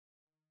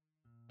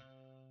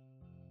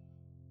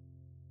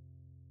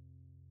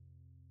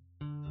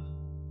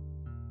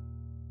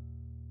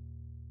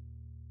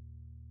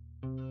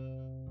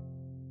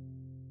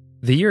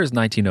The year is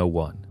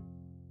 1901.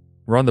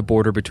 We're on the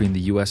border between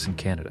the US and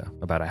Canada,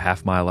 about a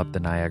half mile up the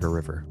Niagara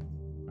River.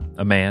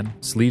 A man,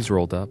 sleeves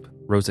rolled up,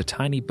 rows a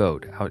tiny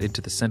boat out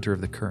into the center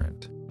of the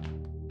current.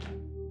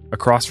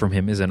 Across from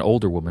him is an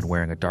older woman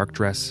wearing a dark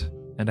dress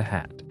and a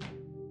hat.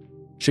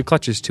 She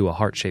clutches to a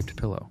heart-shaped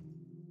pillow.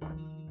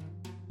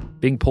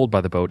 Being pulled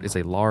by the boat is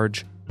a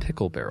large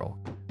pickle barrel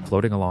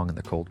floating along in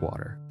the cold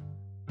water.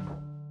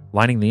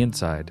 Lining the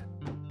inside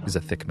is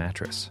a thick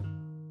mattress.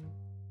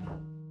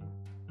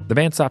 The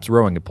man stops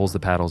rowing and pulls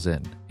the paddles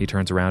in. He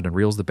turns around and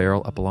reels the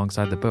barrel up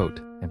alongside the boat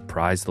and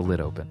pries the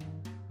lid open.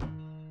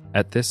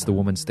 At this, the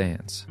woman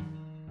stands.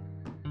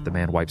 The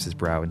man wipes his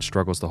brow and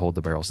struggles to hold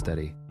the barrel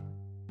steady.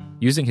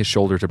 Using his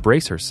shoulder to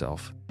brace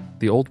herself,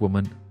 the old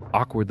woman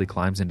awkwardly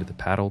climbs into the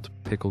paddled,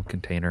 pickled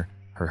container,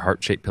 her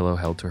heart-shaped pillow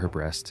held to her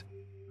breast,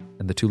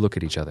 and the two look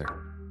at each other.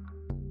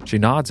 She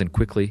nods, and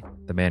quickly,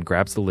 the man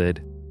grabs the lid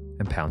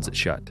and pounds it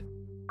shut.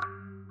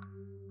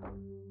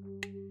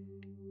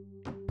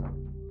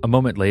 A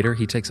moment later,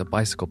 he takes a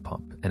bicycle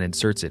pump and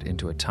inserts it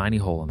into a tiny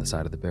hole on the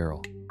side of the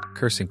barrel.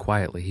 Cursing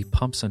quietly, he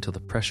pumps until the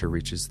pressure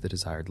reaches the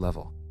desired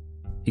level.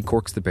 He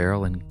corks the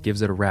barrel and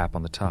gives it a rap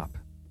on the top,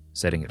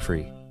 setting it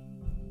free.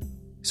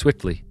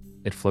 Swiftly,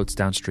 it floats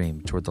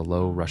downstream toward the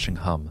low, rushing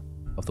hum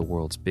of the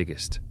world's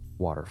biggest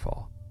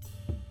waterfall.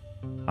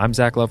 I'm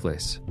Zach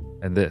Lovelace,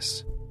 and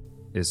this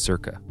is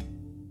Circa.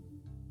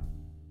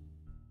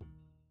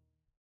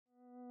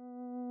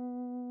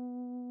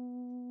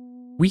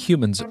 We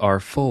humans are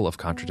full of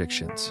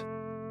contradictions.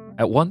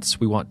 At once,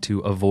 we want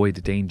to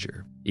avoid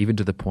danger, even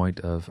to the point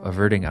of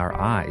averting our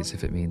eyes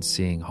if it means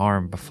seeing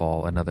harm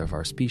befall another of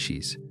our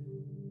species.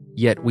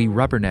 Yet we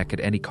rubberneck at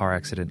any car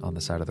accident on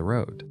the side of the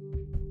road.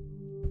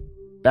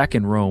 Back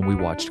in Rome, we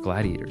watched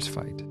gladiators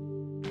fight.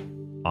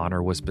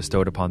 Honor was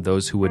bestowed upon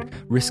those who would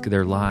risk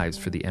their lives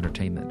for the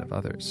entertainment of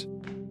others.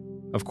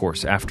 Of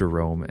course, after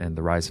Rome and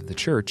the rise of the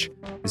church,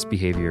 this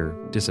behavior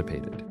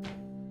dissipated.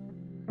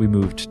 We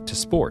moved to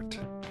sport.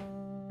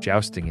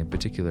 Jousting in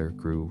particular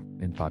grew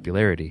in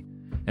popularity.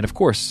 And of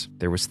course,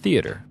 there was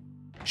theater.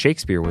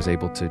 Shakespeare was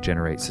able to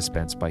generate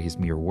suspense by his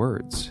mere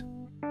words.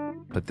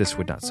 But this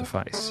would not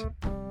suffice.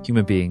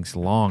 Human beings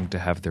longed to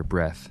have their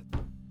breath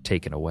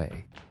taken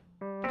away.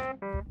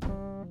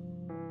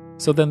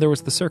 So then there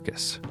was the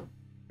circus.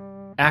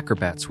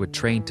 Acrobats would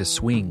train to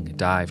swing,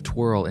 dive,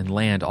 twirl, and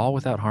land all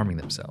without harming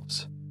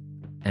themselves.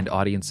 And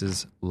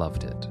audiences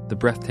loved it. The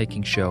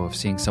breathtaking show of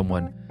seeing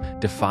someone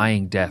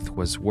defying death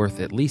was worth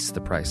at least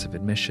the price of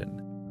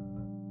admission.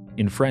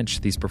 In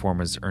French, these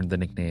performers earned the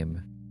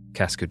nickname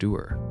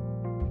cascadeur,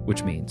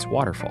 which means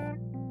waterfall.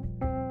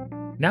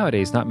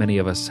 Nowadays, not many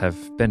of us have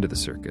been to the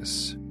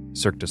circus,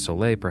 Cirque du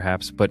Soleil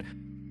perhaps, but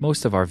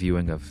most of our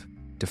viewing of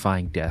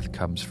defying death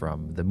comes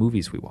from the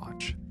movies we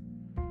watch.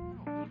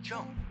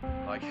 Jump.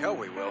 Like hell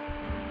we will.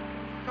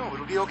 No,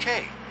 it'll be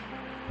okay.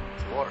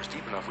 If the water's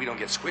deep enough, we don't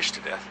get squished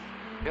to death.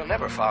 They'll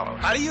never follow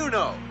us. How do you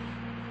know?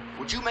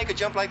 Would you make a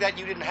jump like that and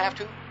you didn't have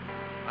to?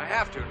 I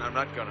have to, and I'm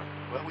not gonna.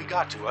 Well, we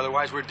got to,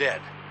 otherwise we're dead.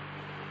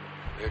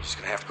 They're just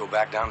gonna have to go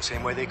back down the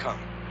same way they come.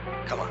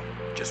 Come on.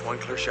 Just one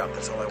clear shot,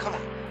 that's all I want. Come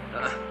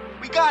on.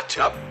 We got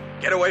to. Up.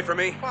 Get away from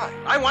me. Why?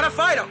 I want to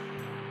fight him.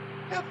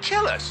 They'll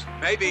kill us.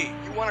 Maybe.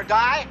 You want to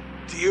die?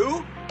 Do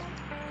you?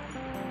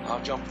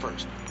 I'll jump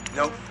first.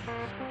 Nope.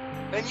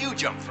 Then you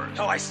jump first.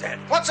 No, I said.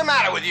 What's the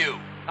matter with you?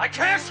 I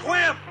can't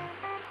swim.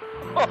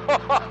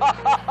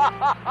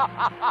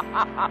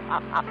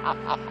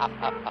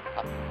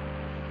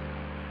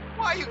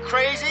 Why, are you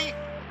crazy?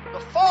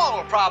 The fall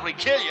will probably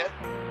kill you.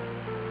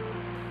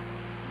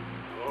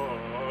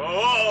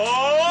 Oh,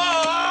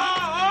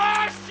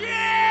 shit!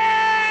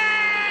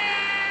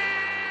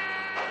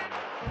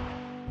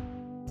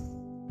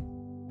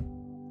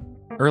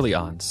 Early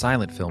on,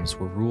 silent films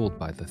were ruled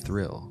by the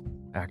thrill.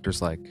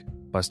 Actors like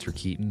Buster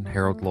Keaton,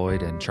 Harold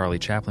Lloyd, and Charlie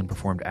Chaplin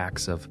performed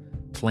acts of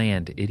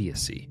planned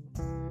idiocy,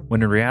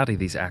 when in reality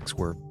these acts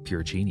were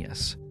pure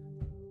genius.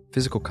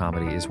 Physical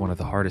comedy is one of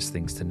the hardest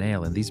things to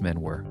nail, and these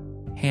men were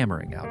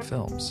hammering out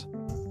films.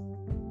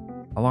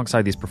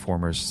 Alongside these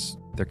performers,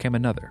 there came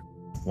another,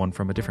 one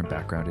from a different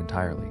background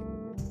entirely.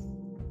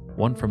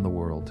 One from the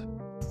world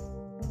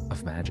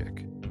of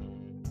magic.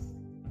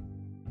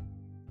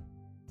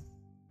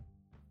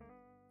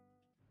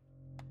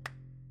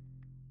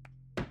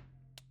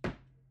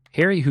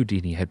 Harry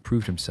Houdini had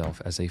proved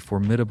himself as a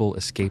formidable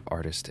escape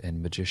artist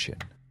and magician.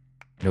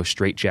 No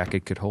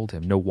straitjacket could hold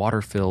him. No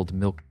water-filled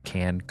milk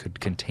can could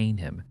contain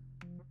him.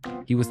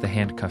 He was the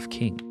handcuff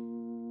king.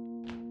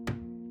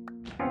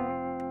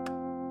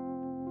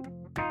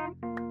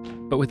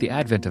 But with the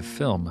advent of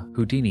film,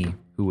 Houdini,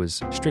 who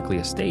was strictly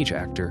a stage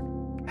actor,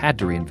 had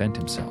to reinvent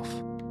himself.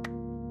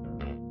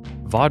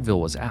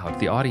 Vaudeville was out.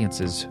 The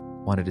audiences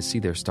wanted to see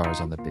their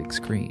stars on the big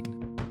screen.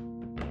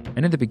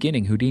 And in the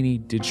beginning, Houdini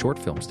did short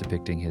films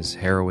depicting his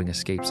harrowing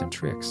escapes and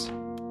tricks.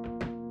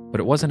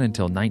 But it wasn't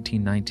until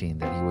 1919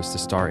 that he was to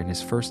star in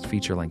his first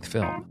feature-length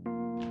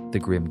film, The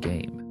Grim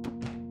Game.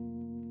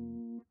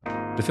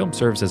 The film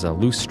serves as a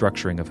loose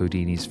structuring of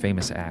Houdini's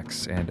famous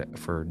acts, and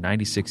for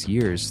 96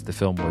 years, the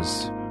film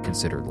was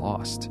considered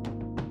lost.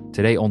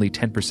 Today, only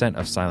 10%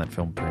 of silent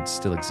film prints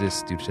still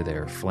exist due to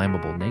their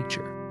flammable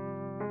nature.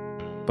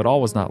 But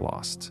all was not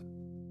lost.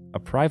 A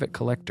private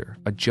collector,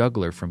 a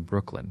juggler from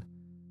Brooklyn,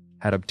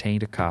 had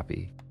obtained a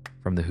copy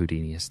from the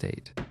Houdini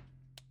estate.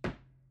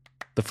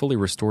 The fully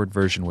restored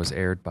version was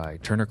aired by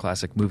Turner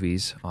Classic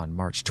Movies on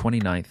March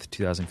 29,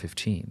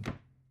 2015,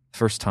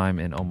 first time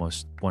in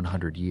almost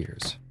 100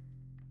 years.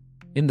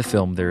 In the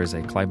film, there is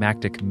a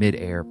climactic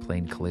mid-air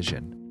plane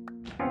collision.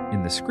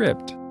 In the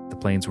script, the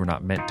planes were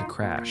not meant to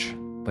crash,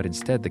 but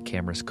instead the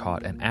cameras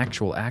caught an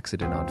actual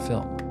accident on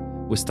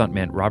film, with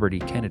stuntman Robert E.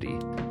 Kennedy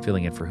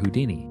filling in for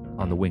Houdini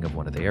on the wing of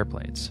one of the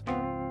airplanes.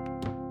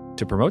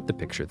 To promote the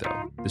picture,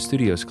 though, the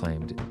studios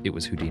claimed it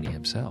was Houdini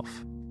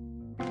himself.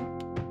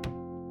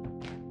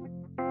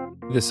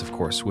 This, of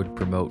course, would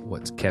promote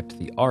what's kept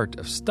the art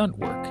of stunt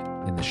work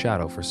in the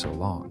shadow for so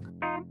long,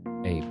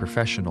 a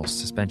professional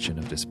suspension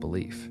of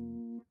disbelief.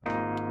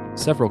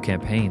 Several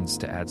campaigns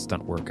to add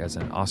stunt work as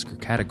an Oscar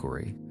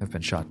category have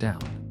been shot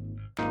down.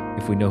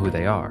 If we know who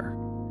they are,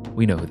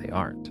 we know who they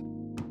aren't.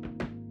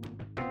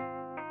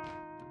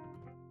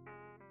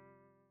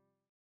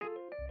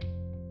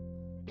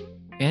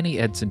 Annie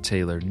Edson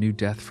Taylor knew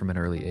death from an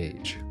early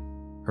age.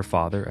 Her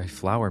father, a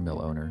flour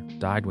mill owner,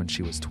 died when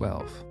she was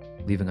 12,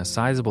 leaving a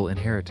sizable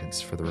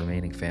inheritance for the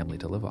remaining family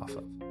to live off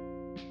of.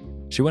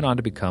 She went on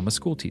to become a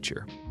school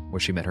teacher,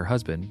 where she met her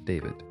husband,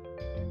 David.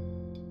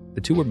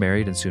 The two were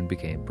married and soon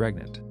became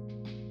pregnant,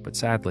 but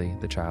sadly,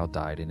 the child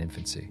died in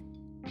infancy.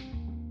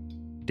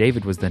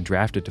 David was then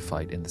drafted to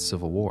fight in the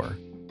Civil War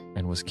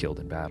and was killed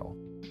in battle.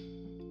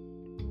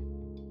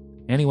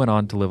 Annie went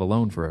on to live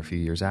alone for a few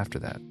years after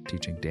that,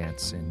 teaching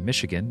dance in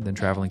Michigan, then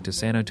traveling to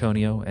San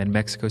Antonio and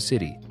Mexico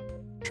City,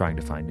 trying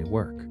to find new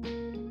work.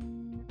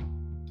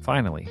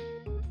 Finally,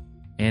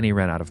 Annie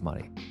ran out of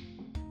money.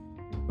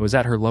 It was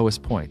at her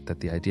lowest point that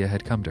the idea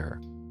had come to her.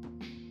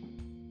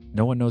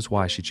 No one knows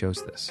why she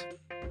chose this.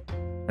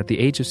 At the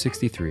age of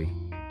 63,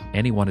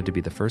 Annie wanted to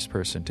be the first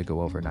person to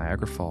go over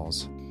Niagara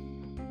Falls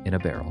in a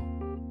barrel.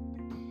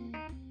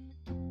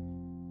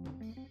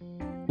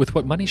 With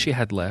what money she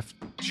had left,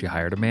 she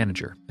hired a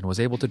manager and was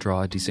able to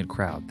draw a decent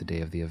crowd the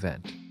day of the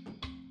event.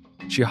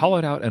 She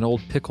hollowed out an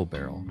old pickle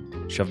barrel,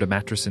 shoved a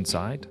mattress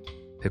inside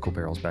 — pickle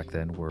barrels back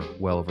then were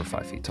well over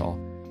 5 feet tall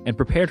 — and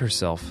prepared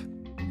herself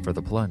for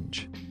the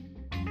plunge.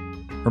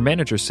 Her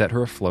manager set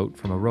her afloat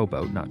from a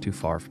rowboat not too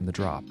far from the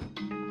drop.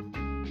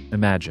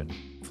 Imagine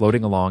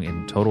floating along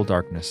in total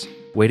darkness,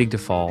 waiting to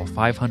fall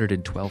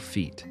 512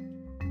 feet,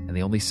 and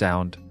the only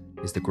sound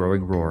is the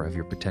growing roar of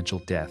your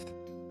potential death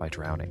by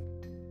drowning.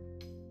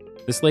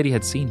 This lady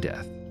had seen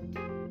death.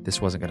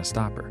 This wasn't going to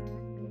stop her.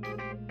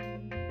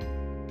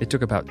 It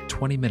took about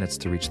 20 minutes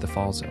to reach the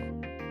fall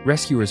zone.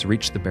 Rescuers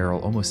reached the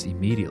barrel almost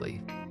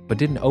immediately, but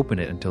didn't open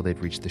it until they'd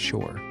reached the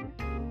shore.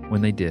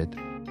 When they did,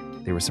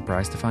 they were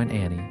surprised to find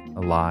Annie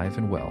alive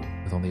and well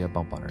with only a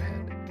bump on her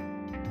head.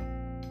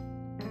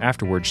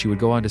 Afterwards, she would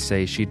go on to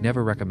say she'd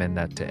never recommend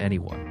that to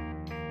anyone.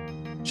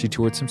 She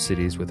toured some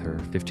cities with her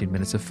 15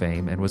 minutes of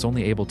fame and was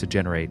only able to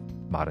generate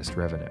modest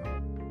revenue.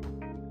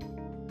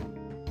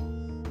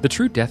 The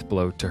true death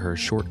blow to her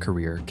short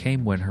career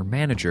came when her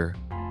manager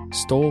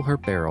stole her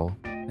barrel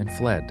and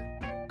fled.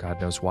 God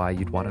knows why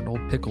you'd want an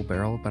old pickle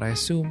barrel, but I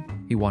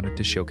assume he wanted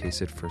to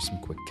showcase it for some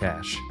quick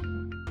cash.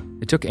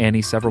 It took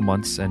Annie several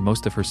months and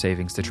most of her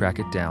savings to track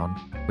it down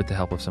with the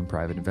help of some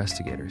private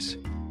investigators.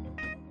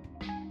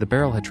 The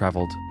barrel had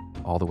traveled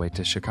all the way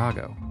to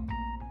Chicago.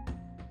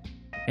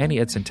 Annie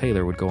Edson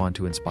Taylor would go on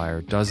to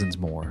inspire dozens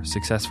more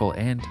successful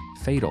and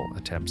fatal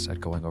attempts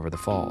at going over the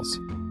falls.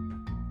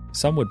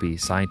 Some would be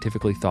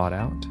scientifically thought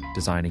out,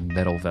 designing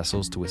metal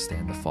vessels to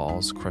withstand the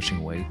fall's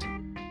crushing weight,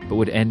 but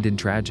would end in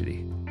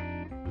tragedy.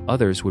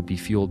 Others would be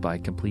fueled by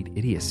complete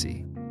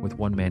idiocy, with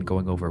one man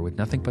going over with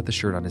nothing but the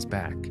shirt on his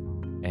back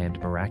and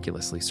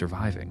miraculously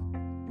surviving.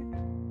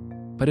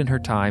 But in her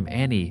time,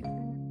 Annie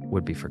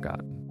would be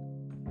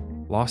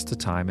forgotten, lost to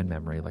time and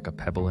memory like a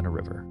pebble in a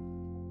river.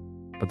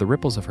 But the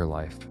ripples of her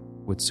life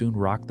would soon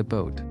rock the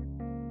boat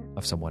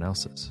of someone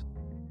else's.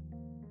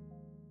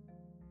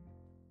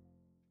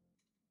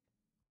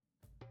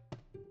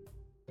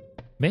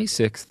 May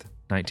 6th,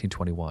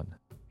 1921,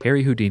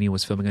 Harry Houdini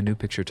was filming a new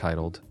picture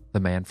titled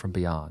The Man from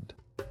Beyond.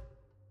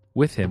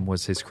 With him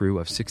was his crew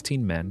of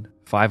 16 men,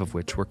 5 of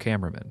which were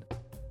cameramen.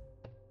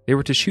 They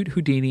were to shoot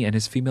Houdini and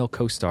his female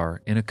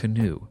co-star in a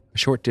canoe a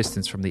short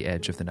distance from the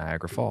edge of the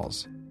Niagara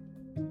Falls.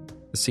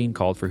 The scene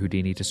called for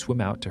Houdini to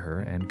swim out to her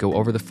and go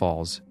over the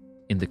falls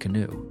in the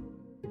canoe.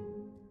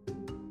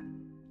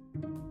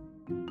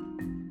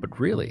 But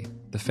really,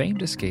 the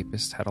famed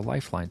escapist had a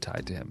lifeline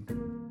tied to him.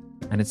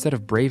 And instead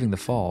of braving the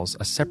falls,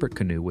 a separate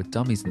canoe with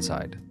dummies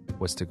inside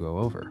was to go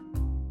over.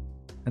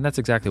 And that's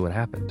exactly what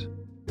happened.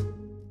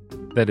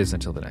 That is,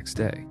 until the next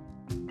day.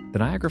 The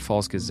Niagara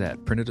Falls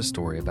Gazette printed a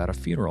story about a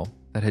funeral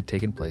that had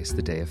taken place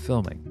the day of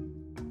filming.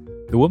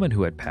 The woman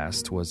who had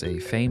passed was a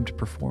famed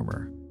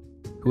performer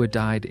who had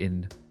died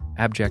in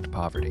abject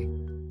poverty.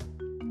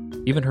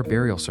 Even her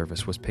burial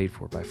service was paid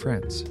for by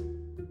friends.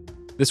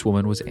 This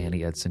woman was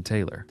Annie Edson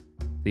Taylor,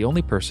 the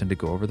only person to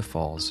go over the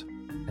falls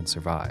and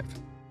survive.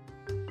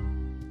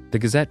 The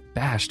Gazette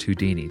bashed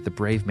Houdini, the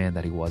brave man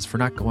that he was, for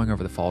not going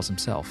over the falls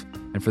himself,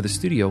 and for the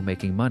studio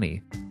making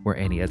money where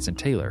Annie Edson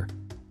Taylor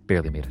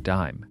barely made a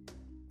dime.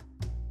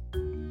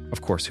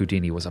 Of course,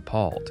 Houdini was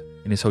appalled.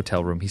 In his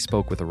hotel room, he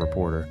spoke with a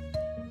reporter.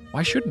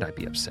 "Why shouldn't I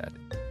be upset?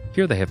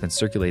 Here they have been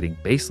circulating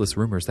baseless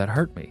rumors that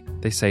hurt me.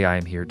 They say I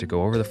am here to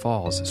go over the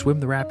falls, swim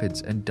the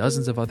rapids, and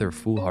dozens of other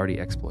foolhardy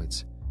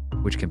exploits,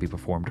 which can be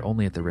performed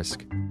only at the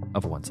risk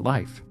of one's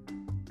life.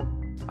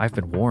 I've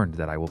been warned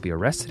that I will be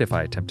arrested if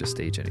I attempt to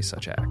stage any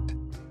such act.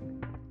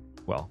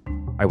 Well,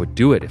 I would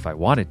do it if I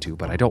wanted to,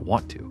 but I don't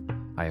want to.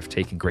 I have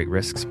taken great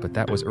risks, but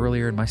that was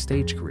earlier in my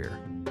stage career.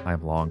 I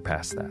am long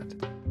past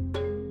that.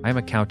 I am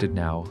accounted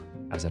now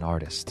as an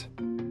artist.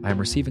 I am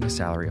receiving a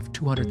salary of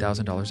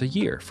 $200,000 a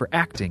year for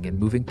acting in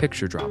moving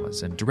picture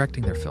dramas and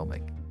directing their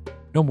filming.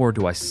 No more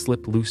do I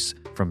slip loose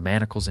from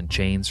manacles and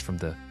chains from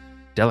the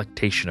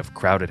delectation of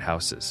crowded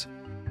houses.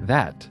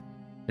 That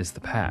is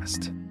the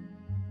past."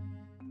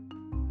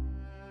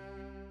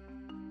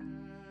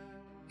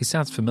 He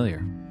sounds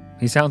familiar.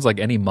 He sounds like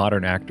any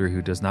modern actor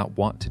who does not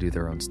want to do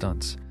their own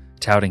stunts,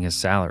 touting his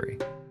salary.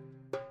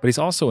 But he's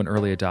also an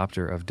early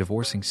adopter of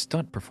divorcing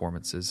stunt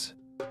performances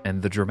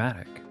and the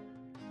dramatic,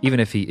 even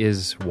if he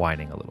is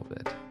whining a little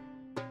bit.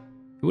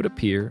 It would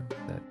appear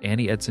that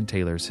Annie Edson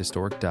Taylor's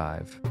historic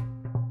dive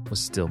was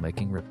still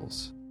making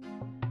ripples.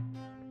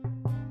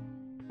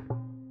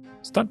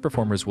 Stunt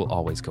performers will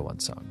always go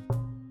unsung.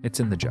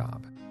 It's in the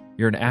job.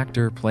 You're an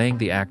actor playing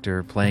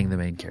the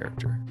main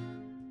character.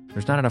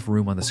 There's not enough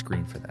room on the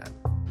screen for that.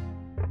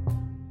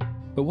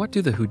 But what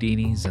do the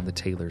Houdinis and the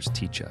Taylors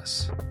teach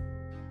us?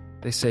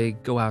 They say,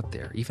 go out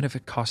there, even if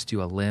it costs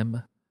you a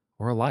limb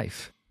or a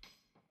life,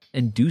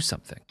 and do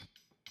something.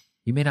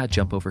 You may not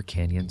jump over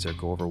canyons or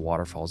go over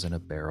waterfalls in a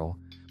barrel,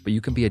 but you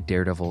can be a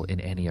daredevil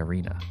in any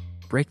arena.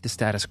 Break the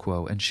status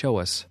quo and show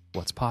us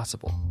what's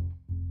possible.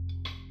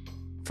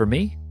 For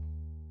me,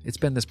 it's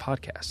been this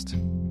podcast.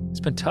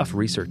 It's been tough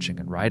researching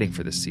and writing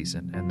for this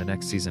season and the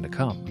next season to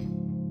come.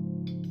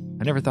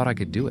 I never thought I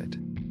could do it.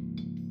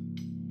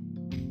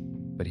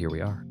 But here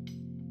we are.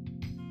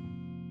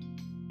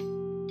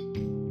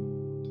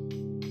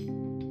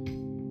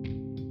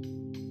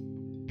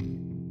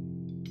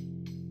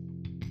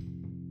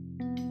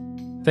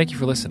 Thank you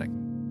for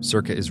listening.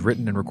 Circa is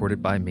written and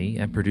recorded by me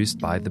and produced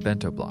by The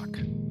Bento Block.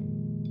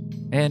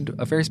 And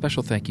a very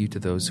special thank you to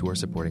those who are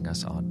supporting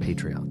us on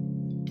Patreon.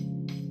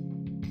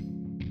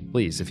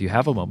 Please, if you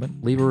have a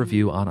moment, leave a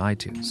review on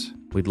iTunes.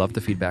 We'd love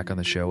the feedback on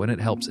the show, and it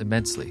helps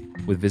immensely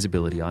with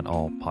visibility on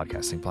all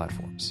podcasting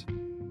platforms.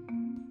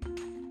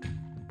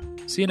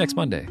 See you next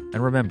Monday,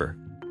 and remember,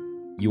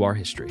 you are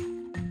history.